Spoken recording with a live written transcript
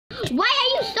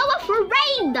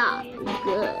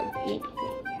Good.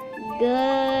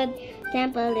 Good.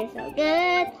 Temple is so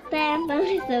good. Temple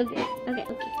is so good. Okay.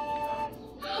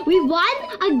 We won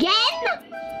again?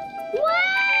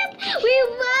 What? We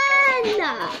won!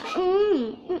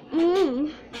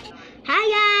 Hi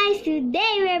guys,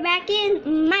 today we're back in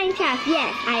Minecraft.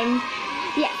 Yes,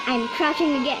 I'm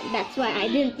crouching again. That's why I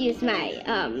didn't use my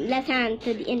left hand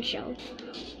to the intro.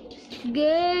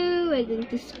 Go. We're going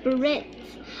to sprint.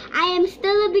 I am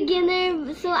still a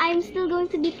beginner, so I'm still going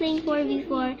to be playing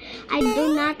 4v4. I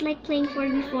do not like playing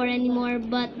 4v4 anymore,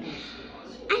 but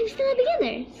I'm still a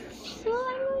beginner, so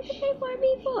I'm going to play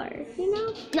 4v4, you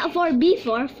know? No,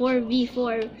 4v4,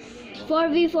 4v4,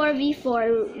 4v4, v4,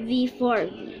 v4,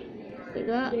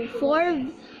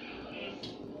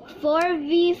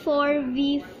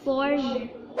 4v4,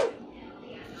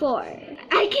 v4,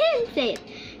 I can't say it.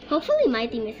 Hopefully my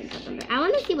team isn't that number. I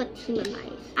want to see what team am I.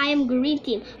 I am green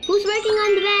team. Who's working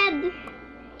on the red?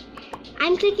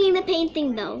 I'm clicking the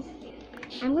painting though.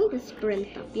 I'm going to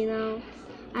sprint up, you know.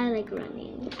 I like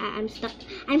running. I'm stuck.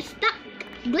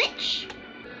 Glitch.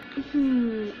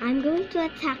 I'm going to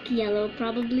attack yellow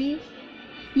probably.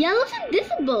 Yellow's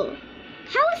invisible.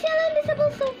 How is yellow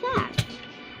invisible so fast?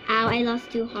 Ow, I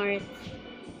lost 2 hearts.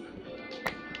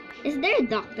 Is there a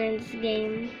doctor in this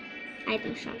game?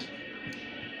 Item shop.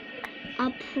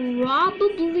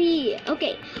 Probably.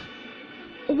 Okay.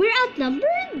 We're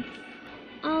outnumbered?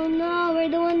 Oh no, we're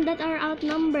the ones that are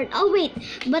outnumbered. Oh wait,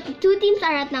 but 2 teams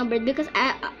are outnumbered because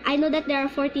I know that there are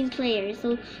 14 players,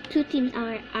 so 2 teams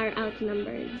are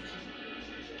outnumbered.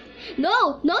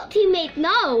 No teammate,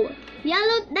 no.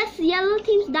 That's yellow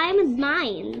team's diamond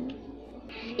mine.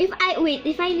 If I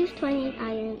lose 28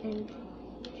 iron and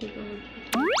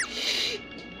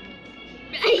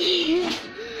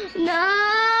no,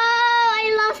 I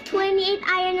lost 28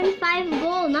 iron and 5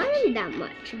 gold. Not really that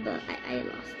much, but I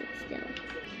lost it still.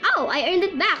 Oh, I earned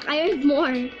it back. I earned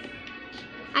more.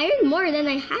 I earned more than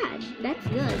I had. That's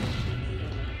good.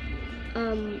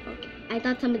 Okay. I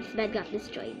thought somebody's bed got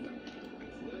destroyed.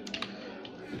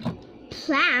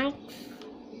 Planks.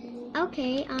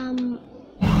 Okay,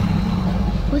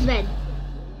 whose bed?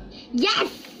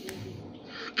 Yes!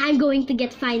 I'm going to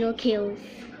get final kills.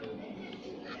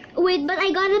 Wait, but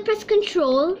I gotta press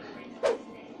control.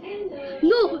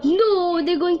 No,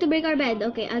 they're going to break our bed.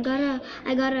 Okay, I gotta,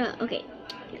 okay.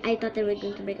 I thought they were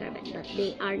going to break our bed, but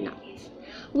they are not.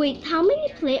 Wait, how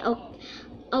many oh,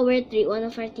 we're 3. One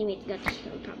of our teammates got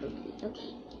killed, probably.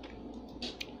 Okay.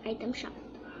 Item shop.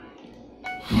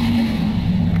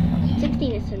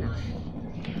 16 is enough.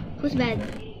 Whose bed?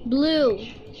 Blue.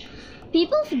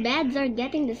 People's beds are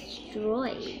getting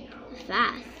destroyed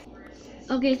fast.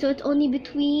 Okay, so it's only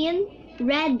between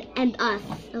red and us.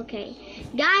 Okay.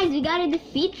 Guys, we gotta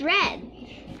defeat red.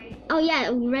 Oh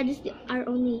yeah, red is our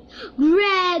only...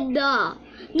 Red! No,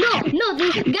 guys, they're going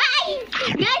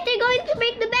to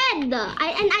break the bed. And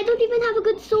I don't even have a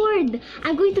good sword.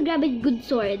 I'm going to grab a good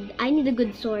sword. I need a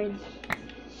good sword.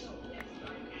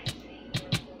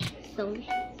 Stone.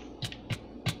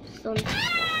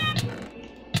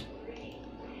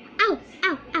 Ow.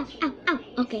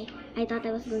 Okay, I thought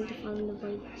I was going to fall in the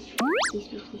void. Please.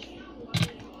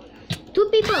 2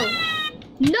 people.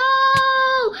 No,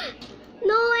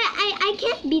 I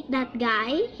can't beat that guy.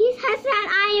 He has an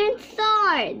iron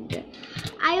sword.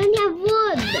 I only have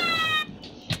wood.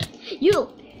 You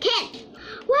can't.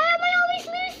 Why am I always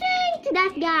losing to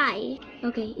that guy?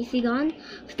 Okay, is he gone?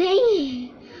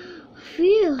 Stay.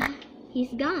 Phew,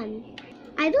 he's gone.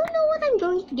 I don't know what I'm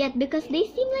going to get because they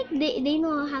seem like they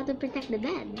know how to protect the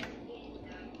bed.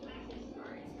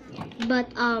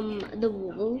 But the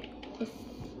wool is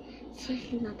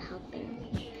seriously not helping.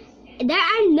 There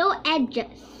are no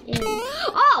edges.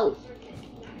 Oh!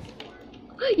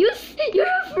 You're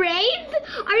afraid?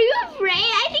 Are you afraid?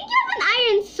 I think you have an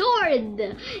iron sword.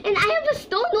 And I have a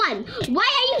stone one. Why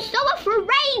are you so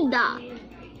afraid?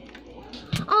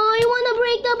 Oh, I wanna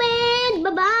break the bed.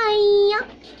 Bye-bye.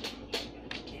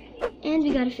 And we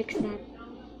gotta fix that.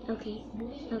 Okay,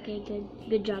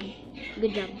 good job.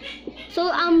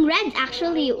 So red's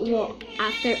actually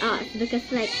after us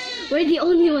because like we're the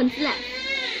only ones left.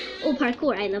 Oh,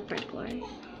 parkour. I love parkour.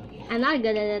 I'm not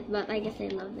good at it, but I guess I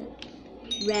love it.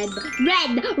 Red.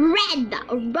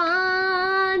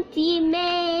 Run,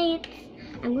 teammates.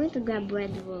 I'm going to grab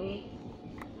red wool.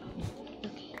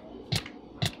 Okay.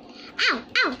 Ow.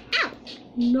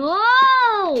 No!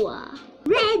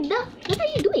 Red! What are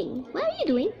you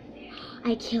doing?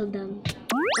 I killed them.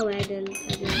 Oh, I didn't.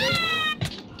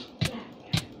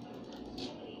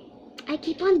 I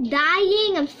keep on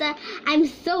dying. I'm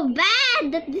so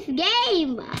bad at this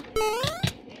game.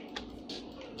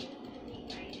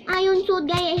 Iron wooden sword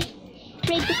guy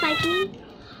afraid to fight me?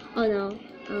 Oh no.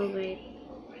 Oh wait.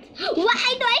 Why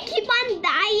do I keep on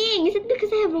dying? Is it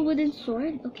because I have a wooden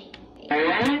sword? Okay.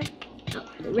 Oh,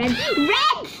 red.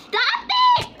 Red! Stop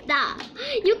it!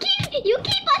 You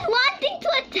keep on wanting to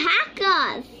attack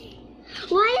us.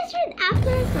 Why is red after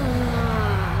us a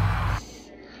lot?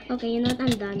 Okay, you know what?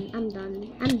 I'm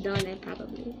done. I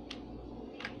probably.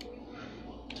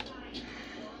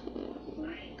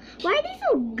 Why are they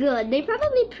so good? They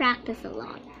probably practice a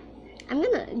lot. I'm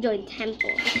gonna join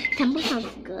temple. Temple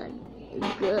sounds good.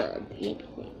 Good.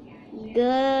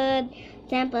 Good.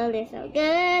 Temple is so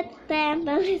good.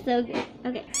 Temple is so good.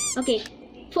 Okay. Okay.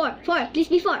 4. Please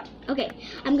be 4. Okay.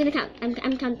 I'm gonna count.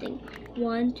 I'm counting.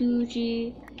 1, 2,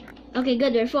 3. Okay,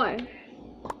 good. We're 4.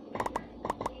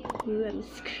 Ooh, I'm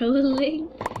scrolling.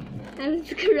 1,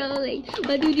 2, 3,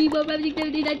 4, 5, 6,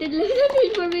 7, 8, 9, 10, 11,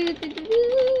 12, 13, 14, 15.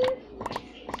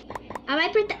 Am I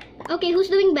Okay, who's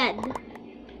doing bed?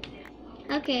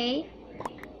 Okay.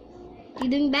 You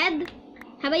doing bed?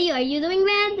 How about you? Are you doing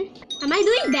bed? Am I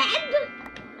doing bed?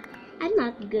 I'm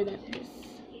not good at this.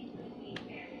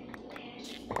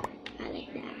 I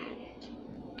like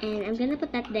that. And I'm gonna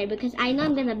put that there because I know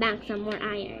I'm gonna bank some more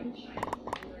iron.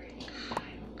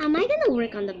 Am I gonna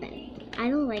work on the bed? I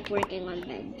don't like working on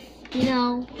beds. You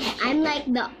know, I'm like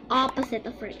the opposite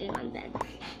of working on beds.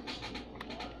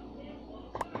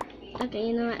 Okay,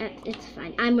 you know what? It's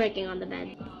fine. I'm working on the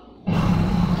bed.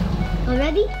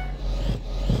 Already?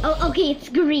 Oh, okay, it's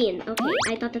green. Okay,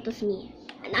 I thought it was me.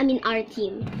 I mean, our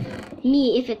team.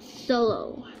 Me, if it's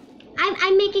solo.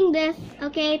 I'm making this.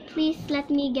 Okay, please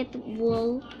let me get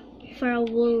wool for a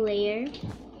wool layer.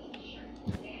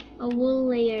 A wool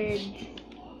layered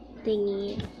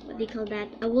thingy. What do you call that?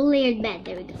 A wool layered bed.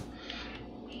 There we go.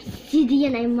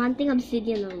 Obsidian. I'm wanting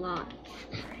obsidian a lot.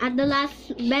 At the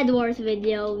last Bedwars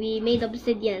video, we made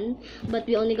obsidian, but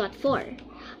we only got 4.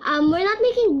 We're not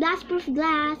making blast-proof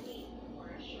glass.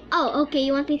 Oh, okay,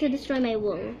 you want me to destroy my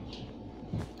wool.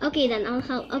 Okay, then I'll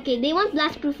help. Okay, they want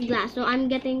blast-proof glass, so I'm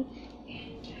getting...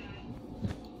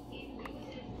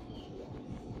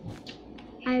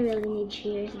 I really need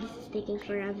shears. This is taking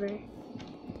forever.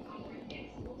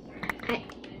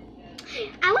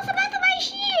 I was about to buy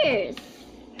shears!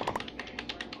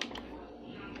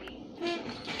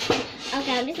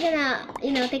 Okay, I'm just gonna,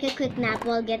 you know, take a quick nap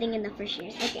while getting enough for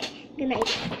shears. Okay, good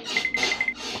night.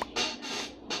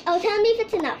 Oh, tell me if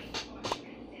it's enough.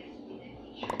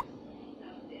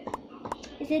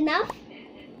 Is it enough?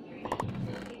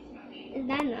 Is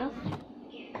that enough?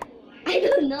 I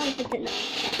don't know if it's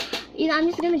enough. You know, I'm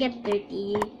just gonna get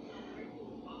 30.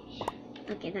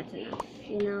 Okay, that's enough.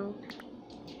 You know,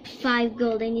 5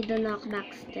 gold. I need the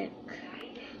knockback stick.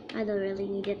 I don't really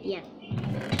need it yet,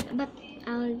 but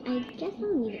I guess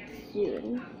I'll need it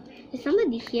soon. Is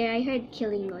somebody here? I heard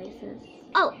killing noises.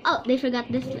 Oh, they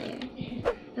forgot this layer.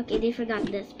 Okay, they forgot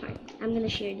this part. I'm gonna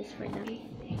share this for them.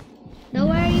 Don't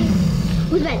worry.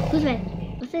 Who's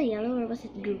bed? Was it yellow or was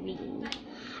it green?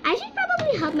 I should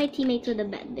probably help my teammates with the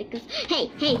bed because, hey,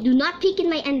 do not peek in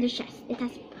my ender chest. It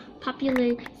has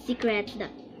popular secrets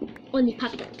that only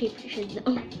popular people should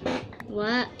know.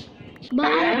 What? But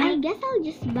I guess I'll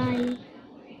just buy...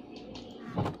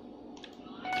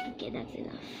 Okay, that's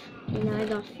enough. You know, I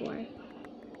got 4.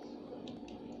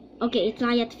 Okay, it's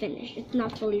not yet finished. It's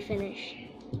not fully finished.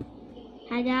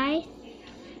 Hi, guys.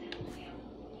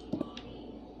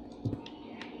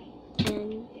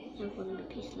 And I have 1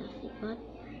 piece left. What?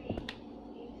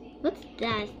 What's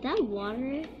that? Is that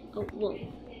water? Oh, whoa.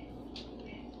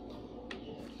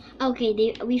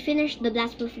 Okay, we finished the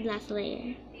blast-proof glass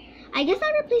layer. I guess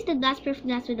I'll replace the blast-proof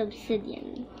glass with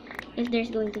obsidian. If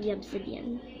there's going to be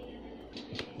obsidian.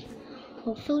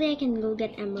 Hopefully I can go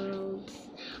get emeralds.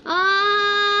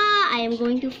 I am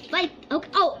going to fight. Okay.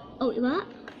 Oh, what?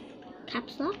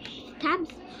 Caps lock? Tabs?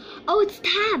 Oh, it's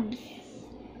tabs.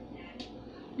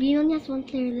 Green only has 1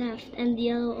 player left, and the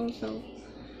yellow also.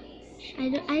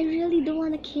 I really don't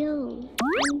want to kill.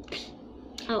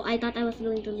 Oh, I thought I was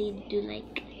going to do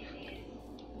like.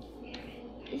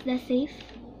 Is that safe?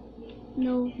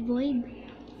 No void.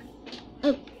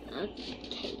 Oh,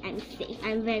 okay. I'm safe.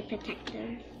 I'm very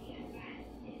protective.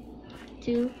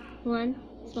 2, 1,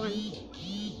 spawn.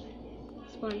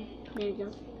 Spawn. There you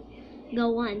go. Go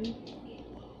 1.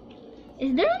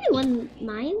 Is there only 1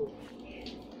 mine?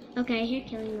 Okay, I hear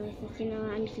killing noises. You know,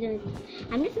 I'm just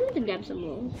going to grab some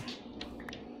wool.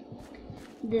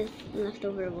 This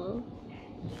leftover wool.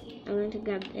 I'm going to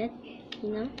grab it. You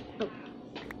know. Oh.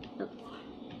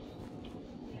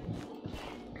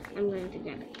 I'm going to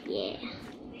grab it. Yeah.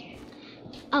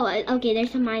 Oh, okay.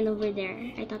 There's a mine over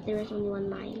there. I thought there was only 1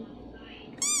 mine.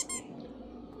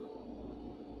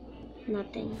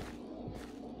 Nothing.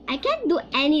 I can't do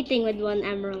anything with 1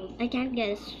 emerald. I can't get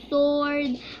a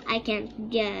sword. I can't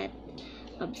get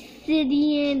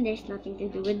obsidian. There's nothing to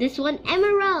do with this 1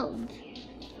 emerald.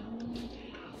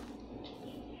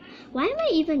 Why am I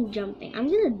even jumping? I'm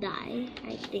gonna die,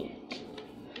 I think.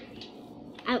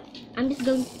 I'm just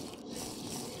going.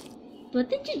 What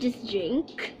did you just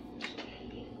drink?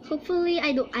 Hopefully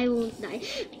I won't die.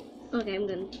 Okay, I'm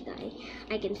gonna die.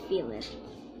 I can feel it.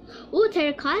 Ooh,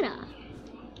 terracotta.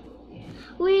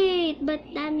 Wait, but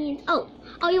that means oh,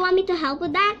 you want me to help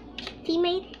with that,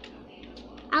 teammate?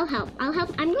 I'll help. I'm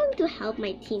going to help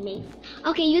my teammate.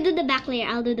 Okay, you do the back layer,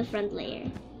 I'll do the front layer.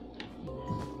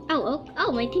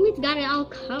 Oh, my teammates got it all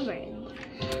covered.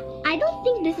 I don't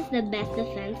think this is the best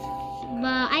defense,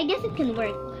 but I guess it can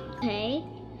work. Okay,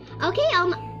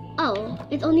 oh,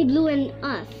 it's only blue and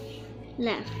us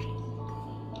left.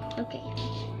 Okay.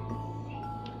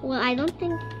 Well, I don't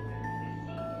think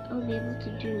I'll be able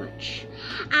to do much.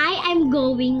 I am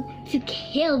going to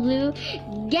kill blue.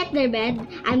 Get their bed.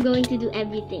 I'm going to do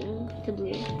everything to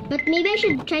blue. But maybe I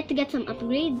should try to get some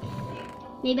upgrades.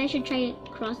 Maybe I should try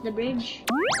to cross the bridge.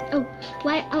 Oh,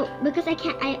 why? Oh, because I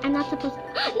can't. I'm not supposed to.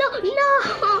 No!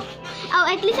 Oh,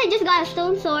 at least I just got a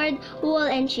stone sword, wool,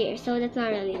 and shear. So that's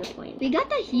not really the point. We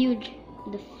got a huge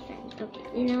defense. Okay,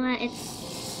 you know what?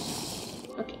 It's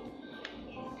okay.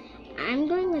 I'm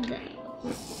going with the.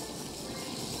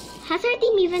 Has our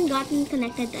team even gotten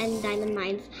connected to any diamond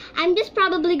mines? I'm just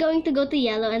probably going to go to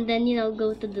yellow and then, you know,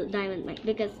 go to the diamond mine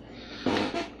because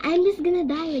I'm just gonna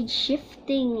die with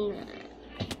shifting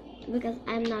because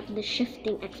I'm not the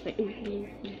shifting expert. Ooh,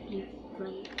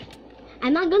 run.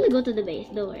 I'm not gonna go to the base,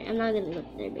 don't worry. I'm not gonna go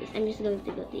to their base. I'm just going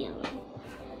to go to yellow.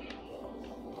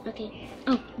 Okay.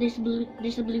 Oh, there's a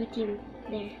blue team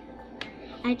there.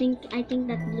 I think that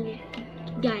blue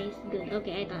guy is good.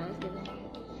 Okay, I thought I was gonna.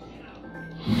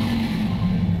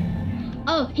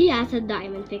 Oh, he has a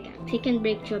diamond pickaxe. He can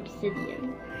break through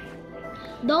obsidian.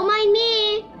 Don't mind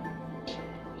me.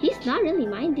 He's not really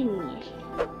minding me.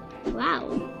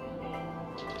 Wow.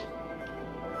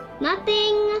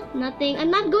 Nothing.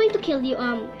 I'm not going to kill you.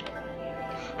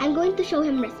 I'm going to show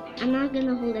him respect. I'm not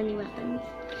gonna hold any weapons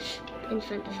in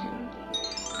front of him.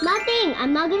 Nothing.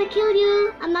 I'm not gonna kill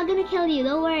you.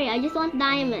 Don't worry. I just want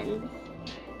diamonds.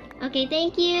 Okay,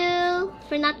 thank you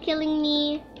for not killing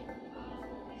me.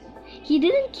 He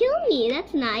didn't kill me.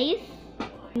 That's nice. I'm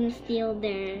gonna steal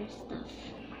their stuff.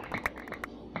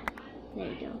 There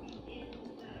you go.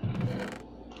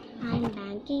 I'm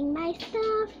banking my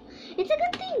stuff. It's a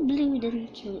good thing blue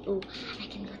didn't kill me. Oh, I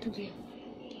can go to blue.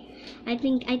 I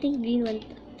think green went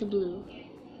to blue.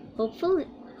 Hopefully.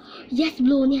 Yes,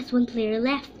 blue only has 1 player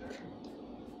left.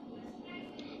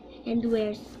 And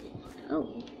where's... Oh.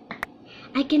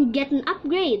 I can get an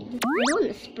upgrade. I don't want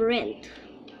to sprint.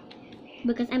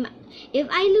 Because if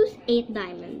I lose 8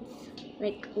 diamonds,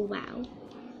 like, wow.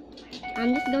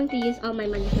 I'm just going to use all my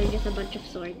money for just a bunch of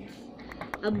swords.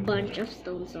 A bunch of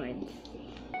stone swords.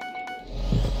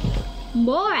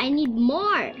 More! I need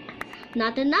more!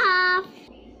 Not enough!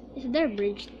 Is there a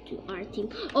bridge to our team?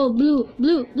 Oh, blue!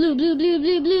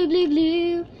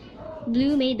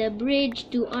 Blue made a bridge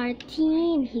to our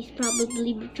team. He's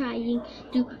probably trying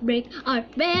to break our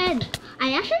bed.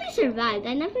 I actually survived.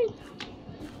 I never...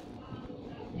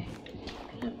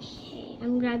 Okay,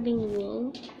 I'm grabbing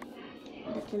wool.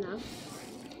 That's enough.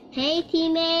 Hey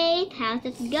teammate, how's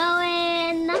it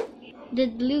going?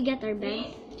 Did blue get our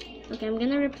bed? Okay, I'm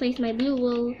gonna replace my blue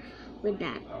wool with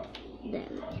that.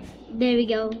 Then, there we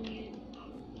go.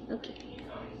 Okay.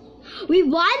 We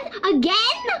won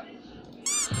again?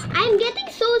 I'm getting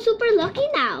so super lucky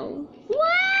now.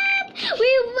 What?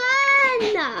 We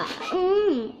won!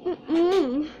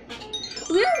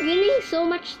 We're winning so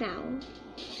much now.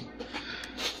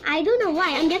 I don't know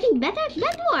why. I'm getting better at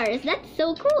Bedwars. That's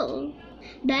so cool.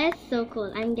 That is so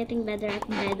cool. I'm getting better at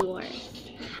Bedwars.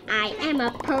 I am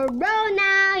a pro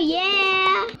now.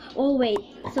 Yeah. Oh wait.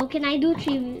 So can I do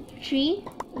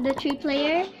the 3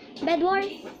 player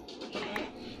Bedwars?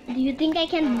 Do you think I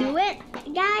can do it,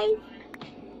 guys?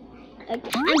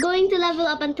 Okay. I'm going to level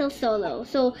up until solo.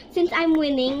 So since I'm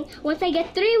winning, once I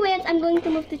get 3 wins, I'm going to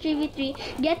move to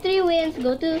 3v3. Get 3 wins,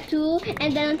 go to 2,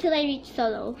 and then until I reach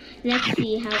solo. Let's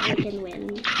see how I can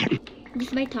win.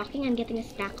 Just by talking, I'm getting a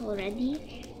stack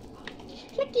already.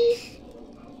 Clicky.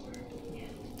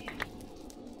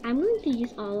 I'm going to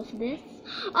use all of this.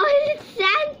 Oh, it's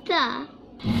Santa!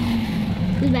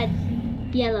 Bed.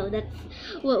 Yellow. That's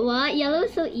what? Yellow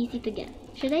is so easy to get.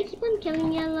 Should I keep on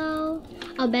killing yellow?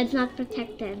 Oh, bed's not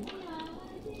protected.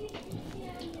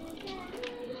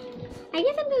 I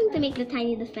guess I'm going to make the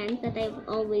tiny defense that I've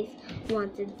always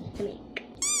wanted to make.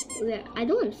 I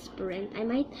don't want to sprint. I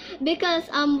might, because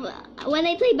when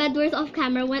I play Bedwars off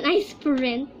camera, when I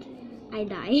sprint, I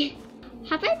die.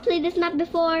 Have I played this map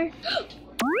before?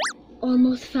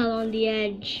 Almost fell on the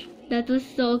edge. That was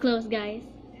so close, guys.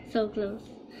 So close.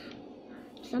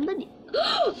 Somebody.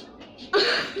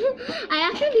 I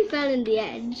actually fell in the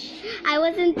edge. I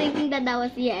wasn't thinking that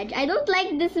was the edge. I don't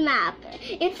like this map.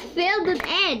 It's filled with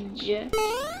edge.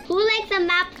 Who likes a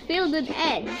map filled with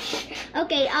edge?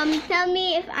 Okay, tell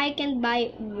me if I can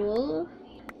buy wool.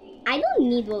 I don't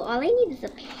need wool. All I need is a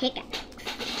pickaxe.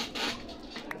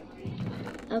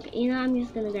 Okay, you know, I'm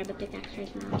just gonna grab a pickaxe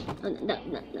right now. Oh, no.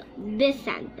 This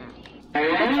Santa.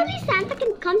 Hopefully Santa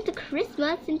can come to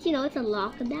Christmas since, you know, it's a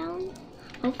lockdown.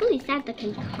 Hopefully Santa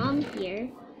can come here.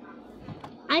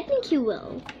 I think he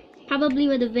will. Probably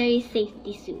with a very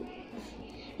safety suit.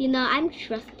 You know, I'm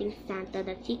trusting Santa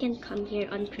that he can come here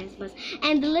on Christmas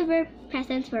and deliver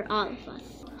presents for all of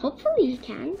us. Hopefully he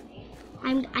can.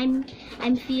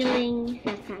 I'm feeling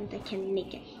that Santa can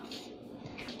make it.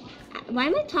 Why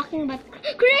am I talking about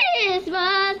Christmas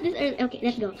this early? Okay,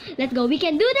 let's go. Let's go. We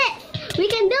can do this. We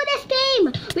can do this,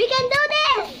 team. We can do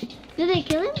this. Did they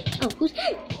kill him? Oh, who's...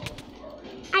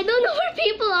 I don't know where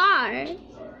people are.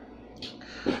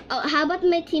 Oh, how about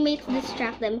my teammates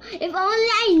distract them? If only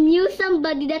I knew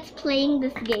somebody that's playing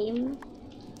this game.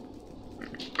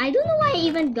 I don't know why I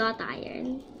even got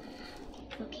iron.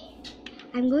 Okay.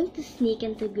 I'm going to sneak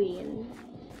into green.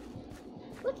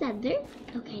 What's that, dirt?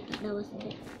 Okay, I thought that was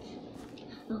dirt.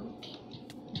 Okay.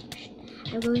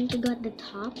 I'm going to go at the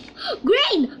top.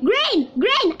 Grain! Grain!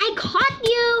 Grain! I caught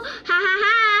you! Ha ha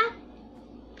ha!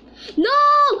 No!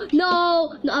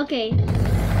 No! No, okay.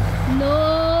 No!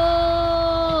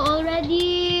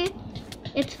 Already?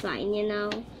 It's fine, you know.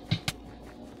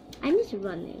 I'm just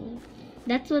running.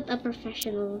 That's what a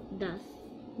professional does.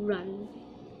 Run.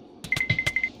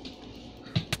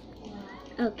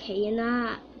 Okay, you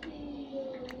know.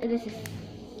 This is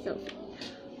so fun.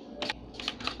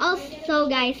 Also,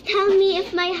 guys, tell me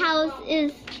if my house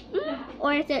is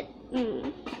or is it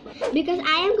because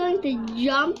I am going to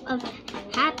jump of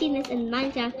happiness in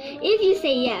Minecraft if you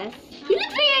say yes. He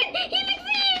looks weird! He looks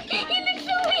weird! He looks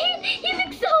so weird! He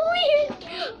looks so weird!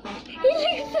 He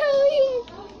looks so weird!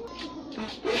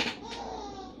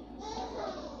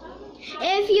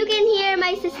 If you can hear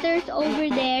my sister's over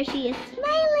there, she is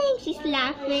smiling, she's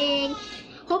laughing.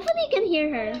 Hopefully you can hear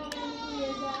her.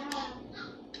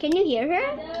 Can you hear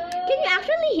her? Can you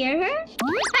actually hear her?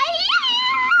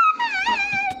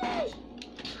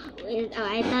 Oh,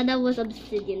 I thought that was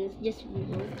obsidian. It's just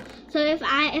wool. So if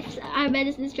our bed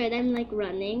is destroyed, I'm like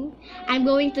running. I'm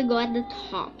going to go at the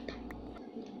top.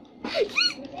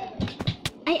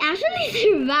 I actually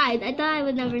survived. I thought I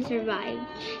would never survive,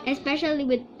 especially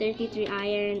with 33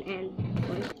 iron and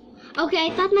 4. Okay,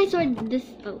 I thought my sword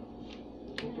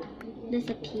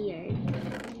disappeared.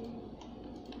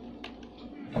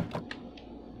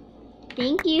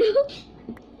 Thank you.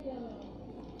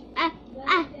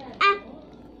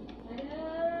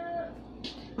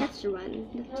 Let's run.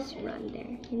 Let's just run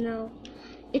there. You know,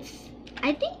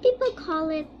 I think people call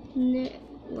it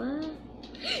what?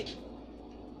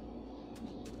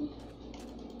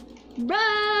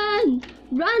 Run!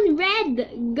 Run,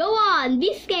 Red! Go on!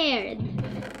 Be scared!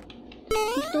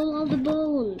 He stole all the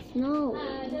bones. No.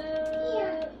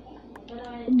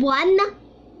 One?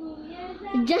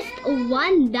 Just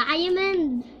one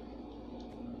diamond?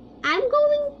 I'm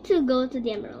going to go to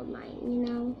the emerald mine, you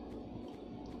know.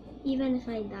 Even if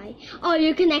I die. Oh,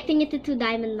 you're connecting it to 2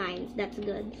 diamond mines. That's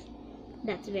good.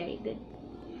 That's very good.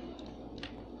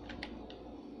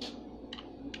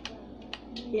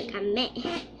 Look at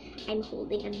me. I'm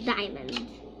holding a diamond.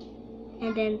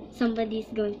 And then somebody's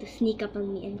going to sneak up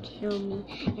on me and kill me.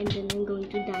 And then I'm going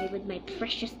to die with my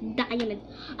precious diamond.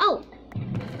 Oh!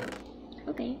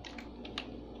 Okay.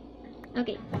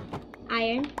 Okay.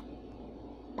 Iron.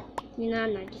 You know,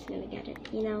 I'm not just gonna get it,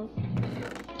 you know.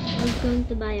 I'm going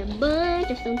to buy a bunch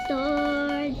of stone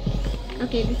swords.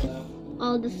 Okay, this is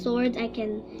all the swords I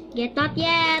can get. Not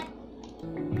yet!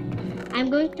 I'm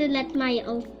going to let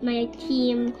my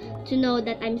team to know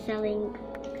that I'm selling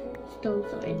stone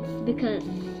swords because,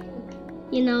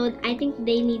 you know, I think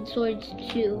they need swords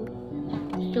too.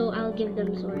 So I'll give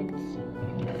them swords.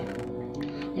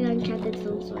 I got enchanted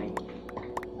stone sword.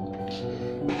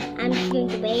 I'm just going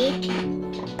to wait.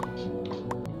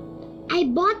 I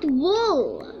bought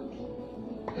wool.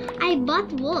 I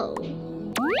bought wool.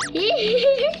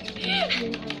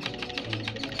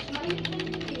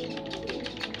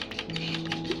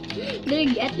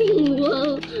 They're getting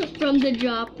wool from the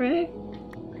dropper.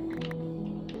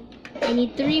 I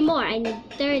need 3 more. I need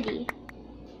 30.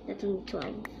 That's only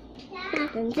 12.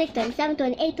 26, 27,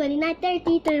 28, 29,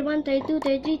 30, 31, 32,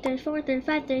 33, 34,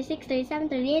 35, 36, 37,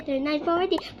 38, 39,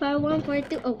 40, 41,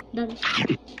 42. Oh, done.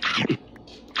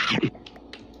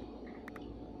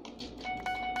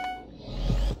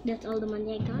 That's all the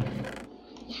money I got.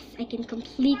 Yes, I can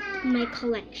complete my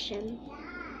collection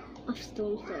of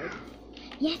stone swords.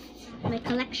 Yes, my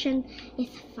collection is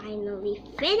finally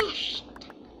finished.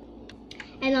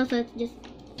 And also, it's just...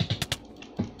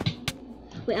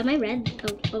 Wait, am I red?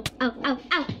 Oh, ow, ow,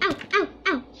 ow, ow, ow,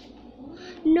 ow.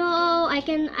 No,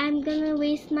 I'm gonna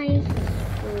waste my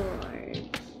swords.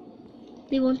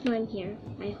 They won't know I'm here.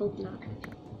 I hope not.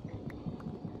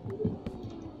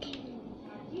 Okay.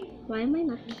 Why am I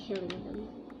not killing them?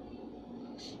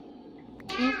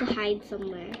 I have to hide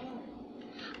somewhere.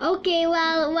 Okay,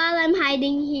 well, while I'm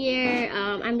hiding here,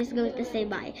 I'm just going to say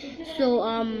bye. So,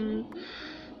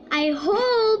 I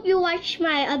hope you watch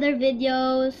my other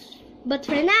videos. But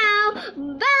for now,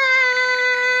 bye!